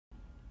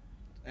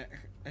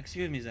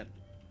Excuse me, sir.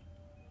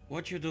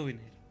 What you doing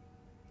here?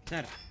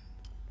 Sir.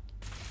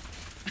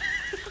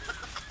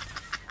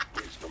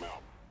 Please come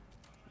out.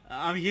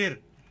 I'm here.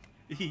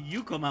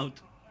 You come out.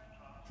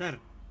 Sir.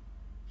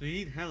 Do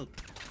you need help?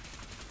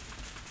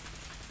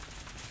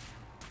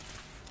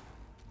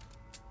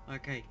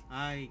 Okay,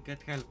 I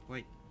get help.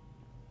 Wait.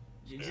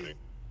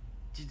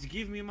 Just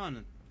give me a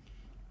moment.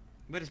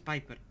 Where is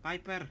Piper?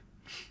 Piper!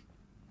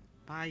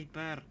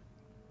 Piper!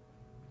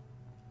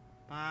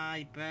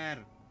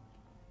 Piper!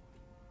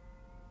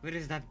 Where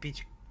is that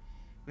bitch?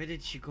 Where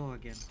did she go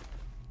again?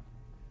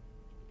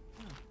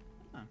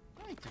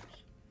 Piper.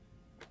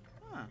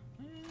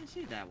 I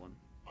see that one.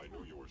 I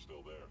knew you were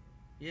still there.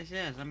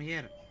 Yes, I'm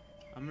here.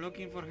 I'm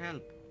looking for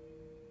help.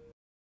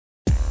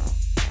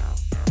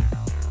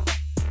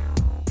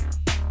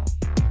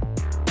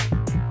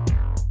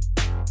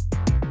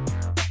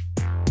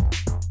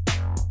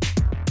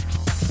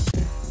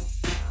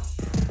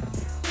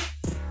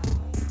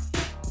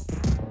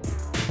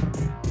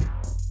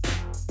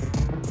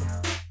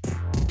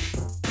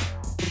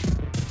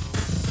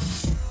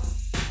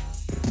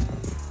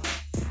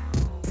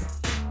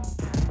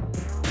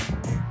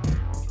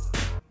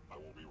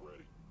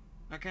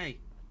 Okay,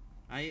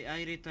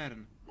 I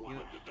return.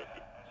 Movement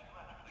detected.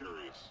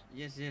 Curious.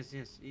 Yes,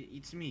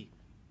 it's me.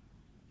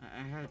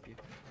 I help you.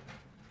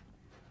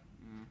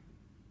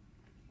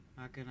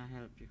 How can I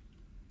help you?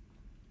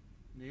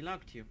 They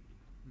locked you.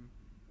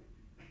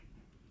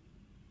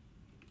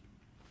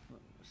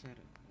 Sir,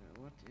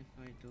 what if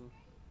I do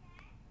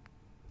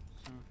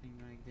something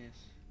like this?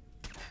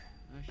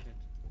 Oh shit.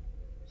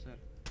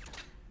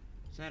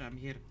 Sir, I'm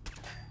here.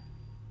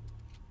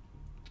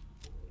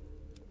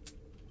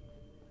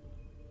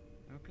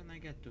 How can I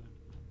get to him?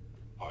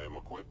 I am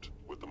equipped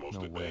with the most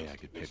No way advanced I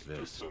could pick institute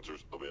this.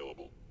 sensors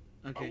available.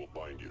 Okay. I will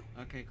find you.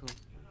 Okay, cool.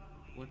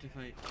 What if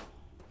I...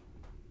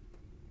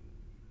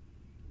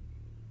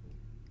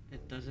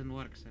 It doesn't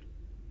work, sir.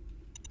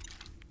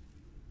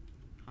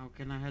 How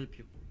can I help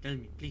you? Tell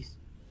me, please.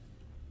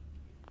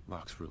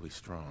 Lock's really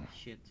strong.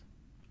 Shit.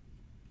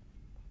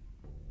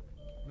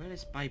 Where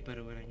is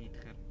Piper where I need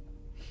her?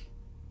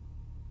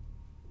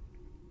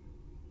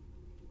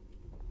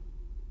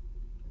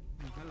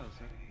 Oh, hello,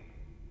 sir.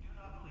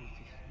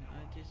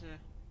 What is this?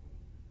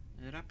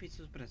 It is a rapid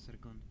suppressor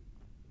gun.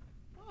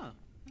 Oh,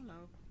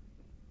 hello.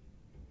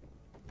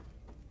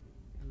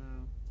 Hello.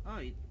 Oh,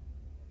 it...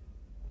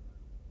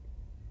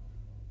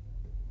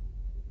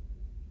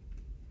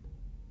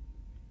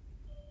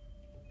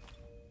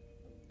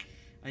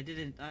 I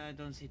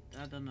don't see,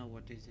 I don't know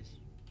what is this.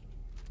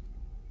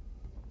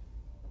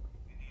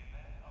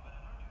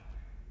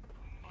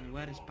 And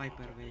where is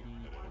Piper when you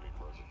need her? Enemy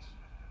presence.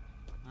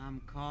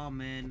 I'm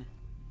coming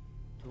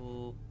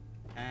to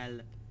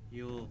help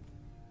you,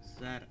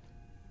 sir,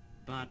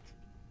 but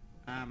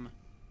I'm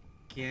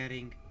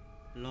carrying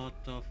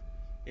lot of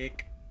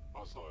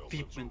Hostile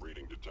sensor equipment.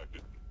 reading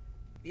detected.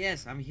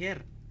 Yes, I'm here,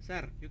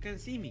 sir. You can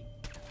see me.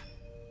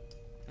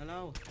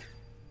 Hello,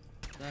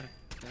 sir.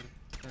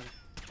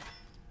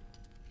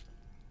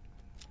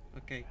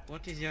 Okay,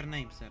 what is your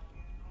name, sir?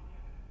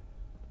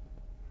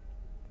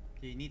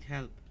 Do you need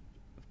help?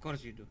 Of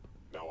course you do.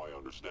 Now I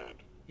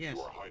understand. Yes.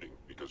 You are hiding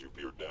because you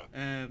fear death.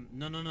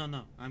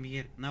 No. I'm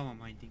here. Now I'm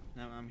hiding.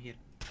 Now I'm here.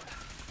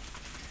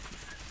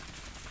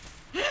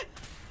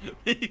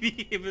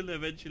 Maybe he will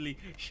eventually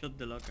shut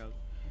the lockout.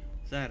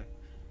 Sir.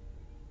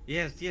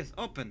 Yes.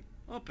 Open.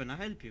 I'll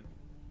help you.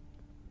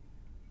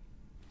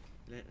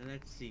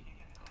 Let's see.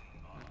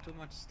 Too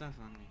much stuff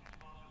on me.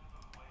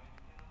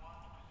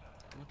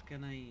 What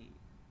can I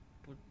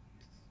put?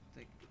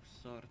 Like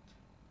sort.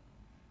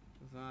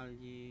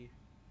 Value.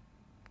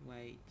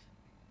 Weight.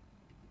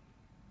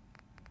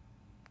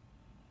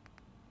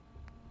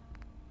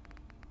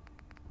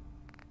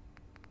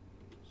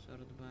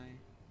 Sort by.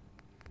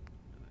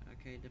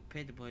 Okay, the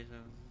pit boys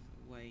have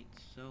weighed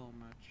so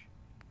much.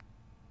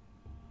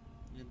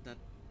 And that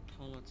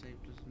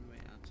holotape doesn't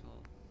weigh at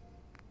all.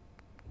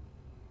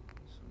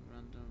 Some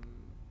random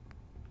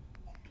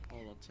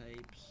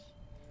holotapes.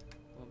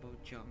 What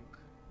about junk?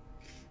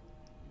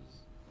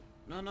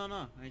 No.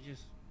 I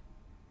just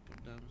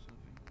put down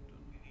something.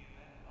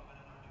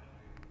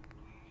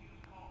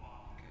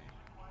 Okay.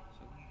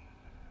 So,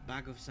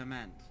 bag of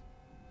cement.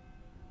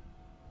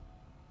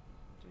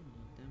 Do I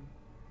need them?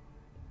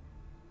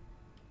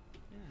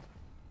 Yeah.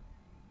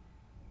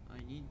 I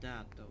need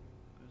that though,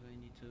 because I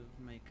need to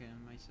make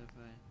myself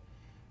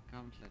a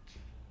gauntlet.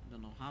 I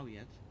don't know how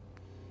yet.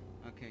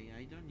 Okay,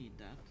 I don't need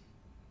that.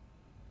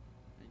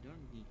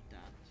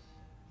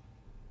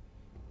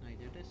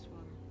 Neither this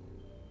one.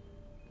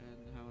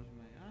 And how's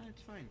my...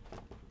 it's fine.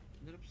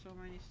 Dropped so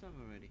many stuff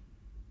already.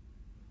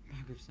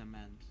 Bag of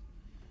cement.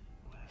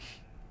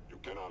 You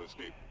cannot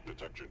escape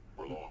detection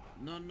or law.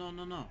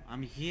 No.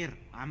 I'm here.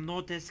 I'm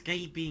not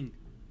escaping.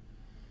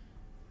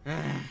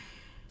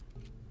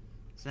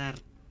 Sir,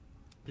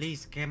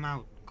 please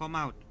come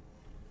out.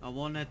 I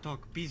wanna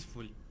talk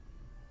peacefully.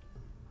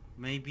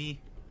 Maybe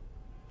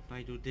if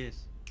I do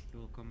this, you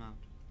will come out.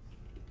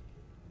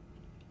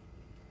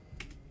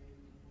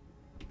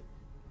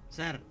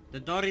 Sir, the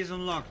door is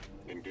unlocked.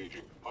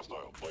 Engaging.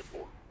 Hostile flight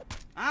form.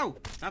 Ow!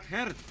 That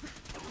hurt!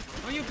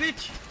 Oh, you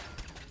bitch!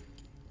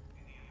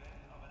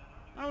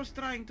 I was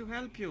trying to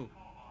help you.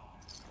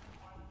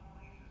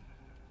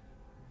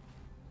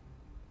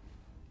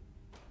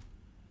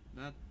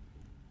 That...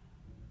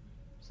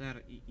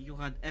 Sir, you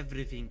had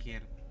everything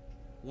here.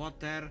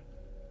 Water,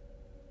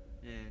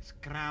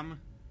 scram,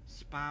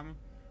 spam,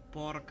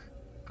 pork,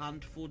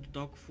 canned food,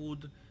 dog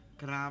food,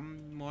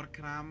 cram, more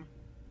cram.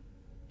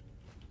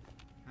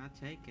 I'll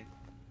take it.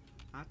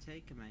 I'll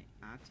take it, mate.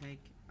 I'll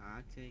take it.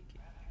 I'll take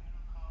it.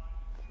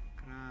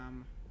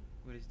 Cram.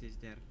 What is this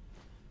there?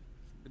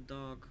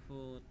 Dog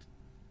food.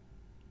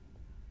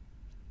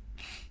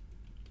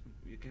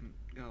 You can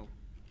go.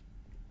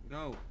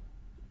 Go.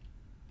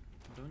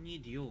 Don't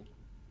need you.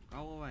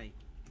 Go away.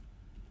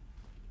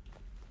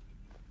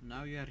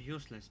 Now you are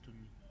useless to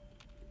me.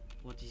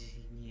 What is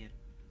in here?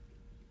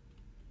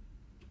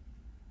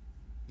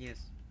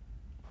 Yes.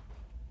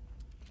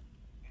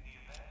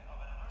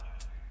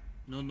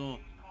 No, no.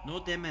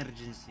 Not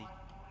emergency.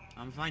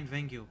 I'm fine,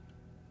 thank you.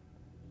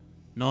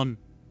 None.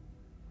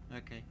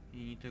 Okay,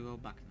 you need to go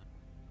back now.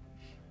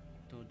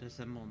 To the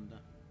Semonda.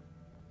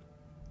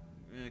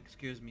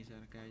 Excuse me,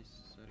 sir, guys.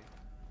 Sorry.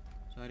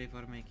 Sorry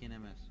for making a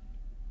mess.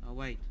 Oh,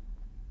 wait.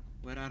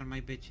 Where are my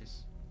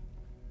bitches?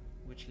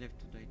 Which left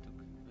did I took?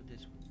 Oh,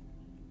 this one.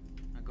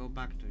 I go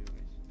back to you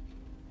guys.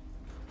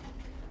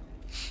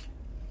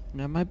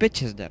 Now my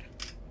bitch is there.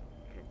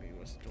 Probably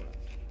was too loud.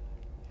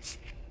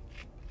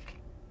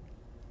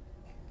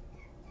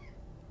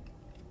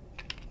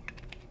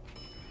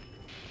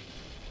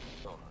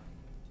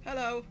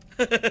 Hello.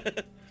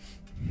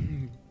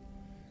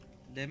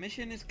 The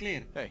mission is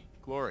clear. Hey,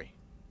 Glory.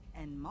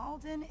 And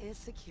Malden is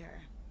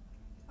secure.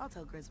 I'll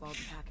tell Griswold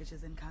the package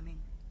is incoming.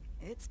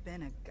 It's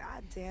been a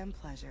goddamn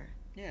pleasure.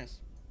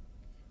 Yes.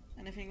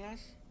 Anything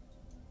else?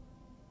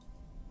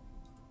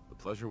 The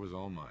pleasure was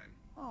all mine.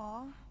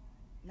 Aw,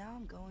 now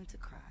I'm going to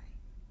cry.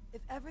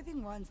 If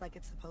everything runs like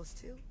it's supposed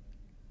to,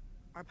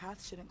 our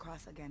paths shouldn't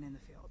cross again in the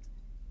field.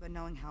 But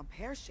knowing how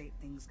pear-shaped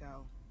things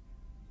go,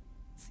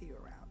 see you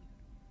around.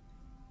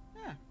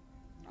 Yeah.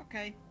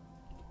 Okay.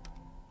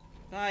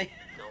 Bye.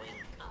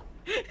 Going up.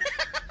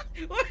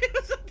 Why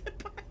was that the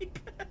pipe?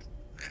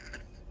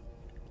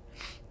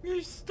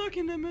 You're stuck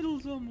in the middle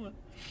somewhere.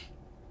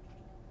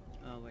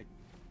 Oh wait.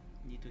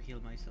 Need to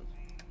heal myself.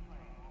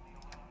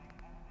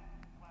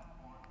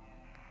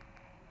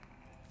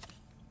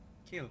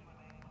 Kill.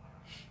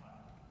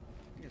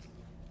 Yes.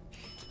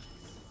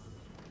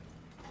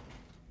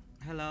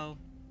 Hello.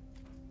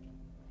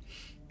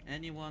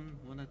 Anyone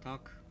wanna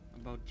talk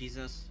about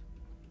Jesus?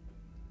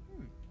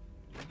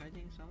 You're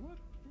hiding somewhere?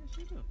 Yes,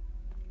 you do.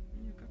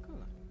 In your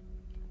Coca-Cola.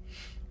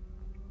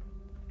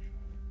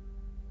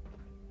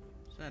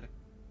 Sir,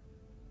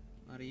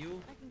 are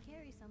you? I can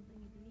carry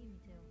something if you need me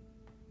to.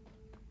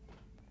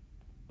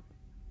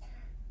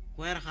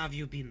 Where have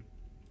you been?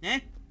 Eh?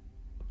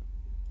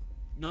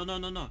 No, no,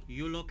 no, no.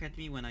 You look at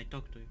me when I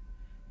talk to you.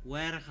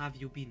 Where have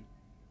you been?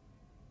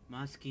 I'm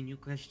asking you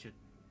question.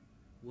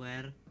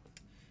 Where?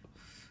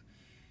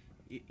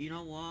 You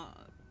know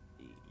what?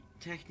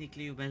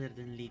 Technically you're better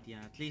than Lydia.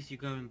 At least you're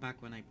going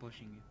back when I'm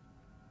pushing you.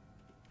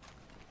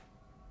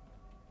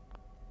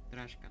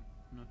 Trash can.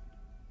 No.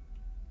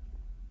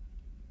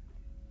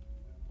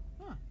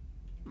 Ah.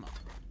 No.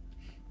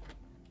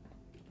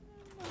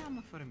 More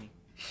ammo for me.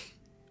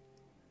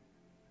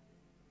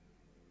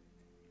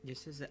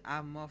 This is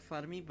ammo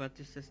for me, but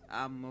this is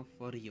ammo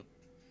for you.